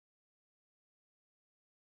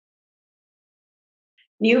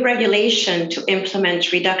New regulation to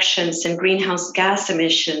implement reductions in greenhouse gas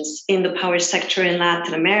emissions in the power sector in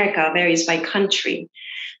Latin America varies by country.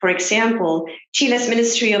 For example, Chile's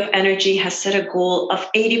Ministry of Energy has set a goal of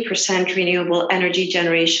 80% renewable energy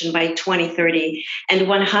generation by 2030 and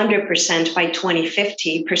 100% by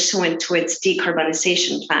 2050, pursuant to its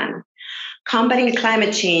decarbonization plan. Combating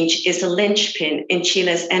climate change is a linchpin in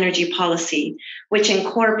Chile's energy policy, which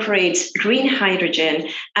incorporates green hydrogen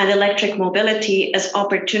and electric mobility as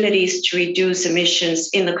opportunities to reduce emissions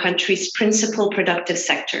in the country's principal productive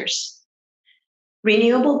sectors.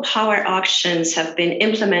 Renewable power auctions have been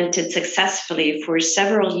implemented successfully for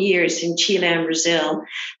several years in Chile and Brazil,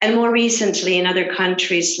 and more recently in other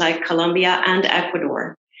countries like Colombia and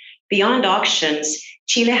Ecuador. Beyond auctions,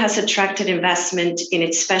 Chile has attracted investment in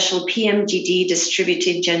its special PMGD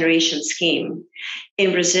distributed generation scheme.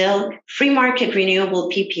 In Brazil, free market renewable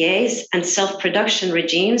PPAs and self-production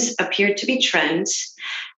regimes appear to be trends,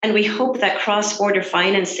 and we hope that cross-border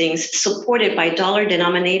financings supported by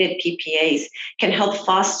dollar-denominated PPAs can help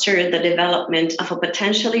foster the development of a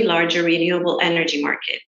potentially larger renewable energy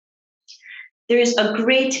market. There is a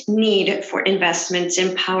great need for investments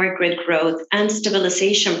in power grid growth and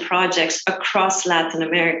stabilization projects across Latin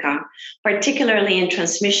America, particularly in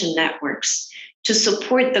transmission networks, to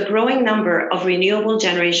support the growing number of renewable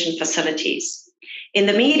generation facilities. In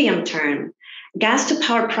the medium term,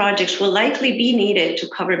 gas-to-power projects will likely be needed to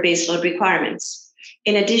cover baseload requirements.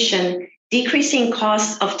 In addition, decreasing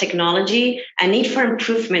costs of technology and need for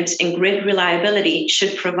improvements in grid reliability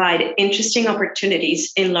should provide interesting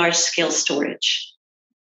opportunities in large-scale storage.